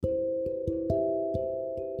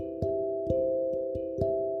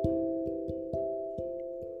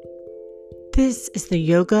This is the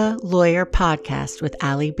Yoga Lawyer Podcast with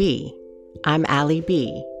AllyB. I'm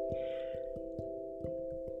AllyB.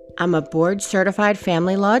 I'm a board-certified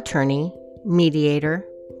family law attorney, mediator,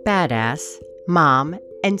 badass, mom,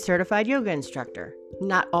 and certified yoga instructor.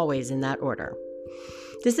 Not always in that order.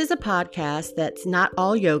 This is a podcast that's not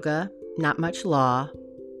all yoga, not much law.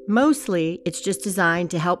 Mostly, it's just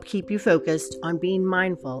designed to help keep you focused on being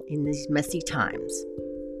mindful in these messy times.